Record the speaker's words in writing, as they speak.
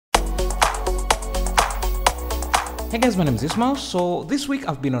Hey guys, my name is Ismail. So this week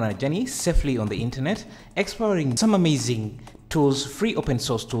I've been on a journey safely on the internet, exploring some amazing tools, free open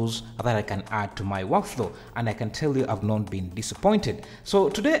source tools that I can add to my workflow, and I can tell you I've not been disappointed. So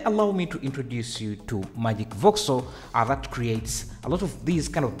today allow me to introduce you to magicavoxel that creates a lot of these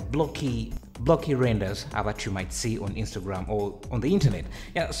kind of blocky renders that you might see on Instagram or on the internet.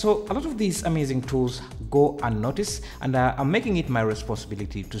 Yeah, so a lot of these amazing tools go unnoticed, and I'm making it my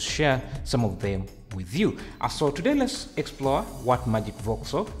responsibility to share some of them with you. So today let's explore what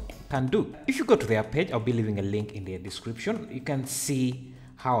magicavoxel can do. If you go to their page, I'll be leaving a link in the description. You can see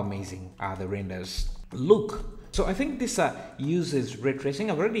how amazing the renders look. So I think this uses ray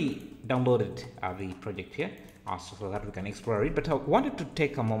tracing. I've already downloaded the project here so that we can explore it, but I wanted to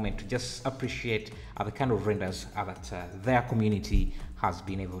take a moment to just appreciate the kind of renders that their community has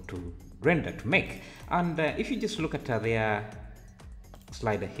been able to make. And if you just look at their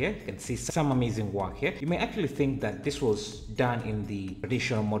slider here, you can see some amazing work here. You may actually think that this was done in the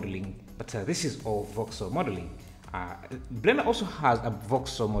traditional modeling, but this is all voxel modeling. Blender also has a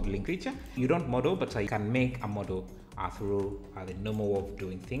voxel modeling feature. You don't model, but you can make a model through the normal way of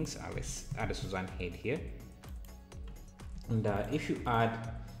doing things. Let's add a Suzanne head here. And if you add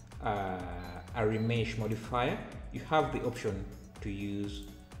a remesh modifier, you have the option to use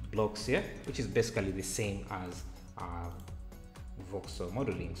blocks here, which is basically the same as voxel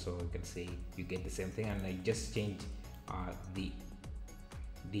modeling. So you can see you get the same thing, and I just change the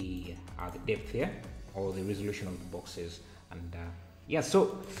depth here or the resolution of the boxes. And yeah,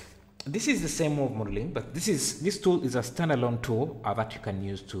 so this is the same mode of modeling, but this tool is a standalone tool that you can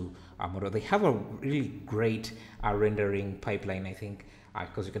use to model. They have a really great rendering pipeline, I think,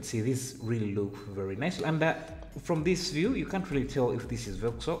 because you can see these really look very nice. And from this view, you can't really tell if this is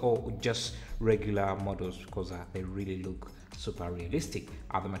voxel or just regular models, because they really look super realistic.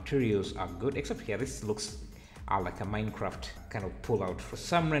 The materials are good, except here this looks like a Minecraft kind of pull out. For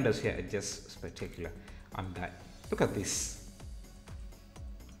some renders here are just spectacular. And look at this,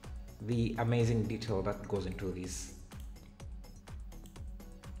 the amazing detail that goes into this.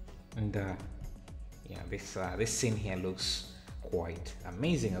 And yeah, this scene here looks quite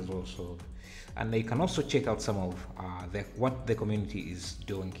amazing as well. So, and you can also check out some of what the community is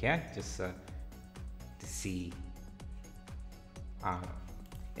doing here, just to see.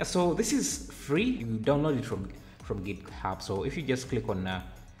 Yeah, so this is free. You download it from GitHub. So if you just click on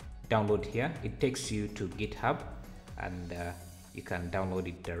download here, it takes you to GitHub, and you can download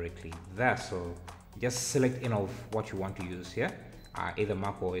it directly there. So just select any of what you want to use here, either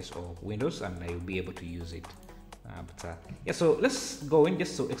Mac OS or Windows, and you'll be able to use it. Yeah, so let's go in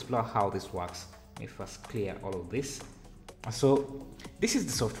just to explore how this works. Let me first clear all of this. So this is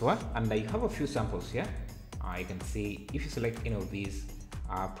the software, and you have a few samples here. You can see if you select any of these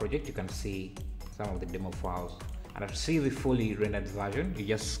projects, you can see some of the demo files. And to see the fully rendered version, you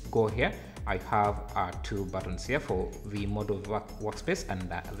just go here. I have two buttons here for the model workspace and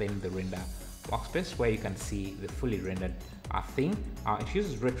then the render workspace, where you can see the fully rendered thing. It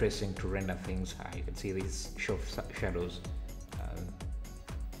uses ray tracing to render things. You can see these shadows.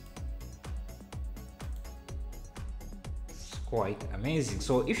 It's quite amazing.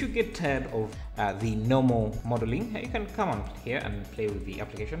 So if you get tired of the normal modeling, you can come on here and play with the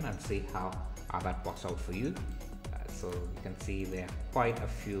application and see how that works out for you. So you can see there are quite a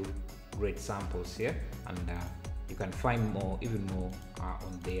few great samples here, and you can find even more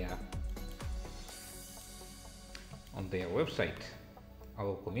on their website,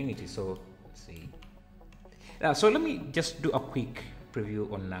 our community. So let's see. So let me just do a quick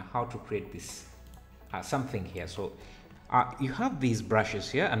preview on how to create this something here. So you have these brushes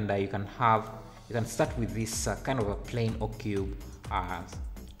here, and you can start with this kind of a plane or cube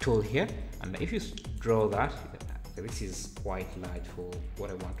tool here, and if you draw that, this is quite large for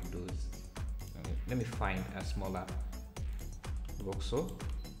what I want to do. Let me find a smaller voxel.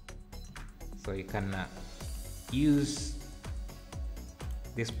 So you can use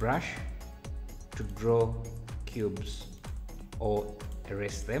this brush to draw cubes or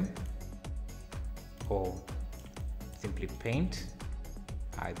erase them, or simply paint.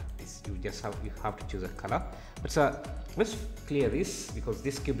 You have to choose a color. But let's clear this because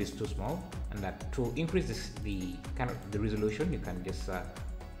this cube is too small, and that to increase the resolution, you can just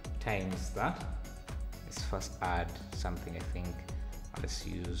times that. Let's first add something. I think let's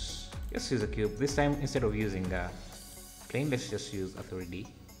use a cube this time. Instead of using a plane, let's just use a 3D.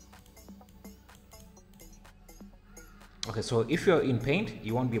 Okay, so if you're in Paint,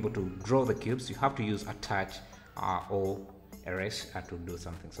 you won't be able to draw the cubes. You have to use a touch or erase to do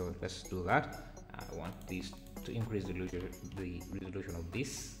something. So let's do that. I want this to increase the resolution of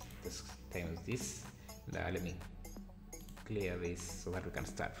this times this. Let me clear this so that we can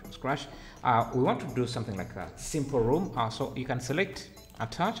start from scratch. We want to do something like a simple room, so you can select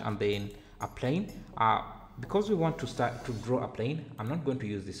attach and then a plane. Because we want to start to draw a plane, I'm not going to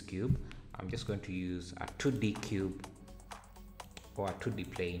use this cube. I'm just going to use a 2D cube or a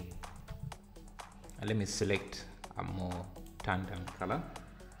 2D plane. And let me select a more tandem color.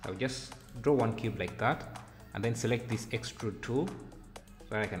 I'll just draw one cube like that and then select this extrude tool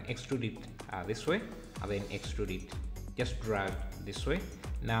so I can extrude it this way and then extrude it, just drag this way.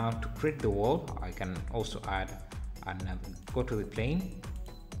 Now to create the wall, I can also add and go to the plane,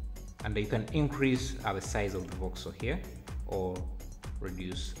 and you can increase the size of the voxel here or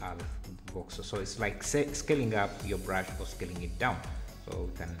reduce the voxel. So it's like scaling up your brush or scaling it down. So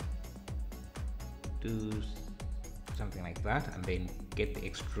we can do something like that and then get the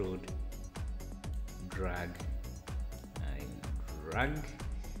extrude, drag and drag,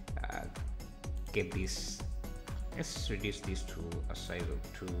 get this, let's reduce this to a size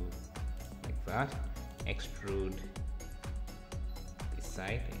of 2 like that, extrude this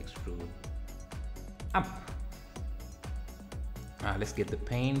side, extrude up. Let's get the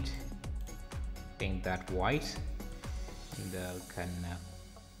paint that white, and we can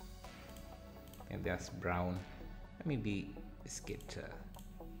and that's brown. Maybe let's get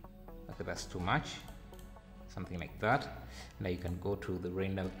okay, that's too much, something like that. Now you can go to the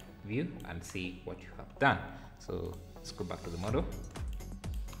render view and see what you have done. So let's go back to the model.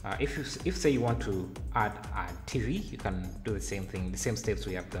 If say you want to add a TV, you can do the same thing, the same steps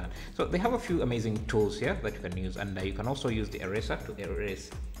we have done. So they have a few amazing tools here that you can use, and you can also use the eraser to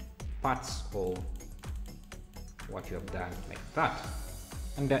erase parts of what you have done like that.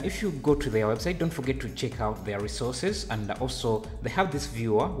 And if you go to their website, don't forget to check out their resources, and also they have this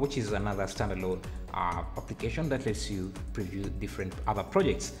viewer, which is another standalone application that lets you preview different other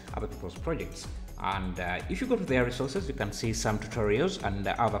projects, other people's projects. And if you go to their resources, you can see some tutorials and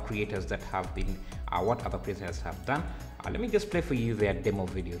other creators that have been what other creators have done. Let me just play for you their demo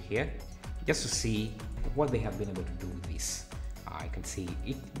video here just to see what they have been able to do with this. You can see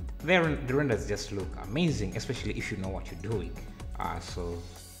it, the renders just look amazing, especially if you know what you're doing. So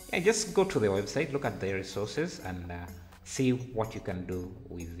yeah, just go to their website, look at their resources, and see what you can do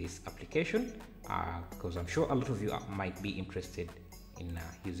with this application, because I'm sure a lot of you might be interested in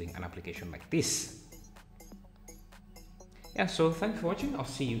using an application like this. Yeah, so thanks for watching. I'll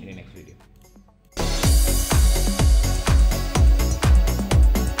see you in the next video.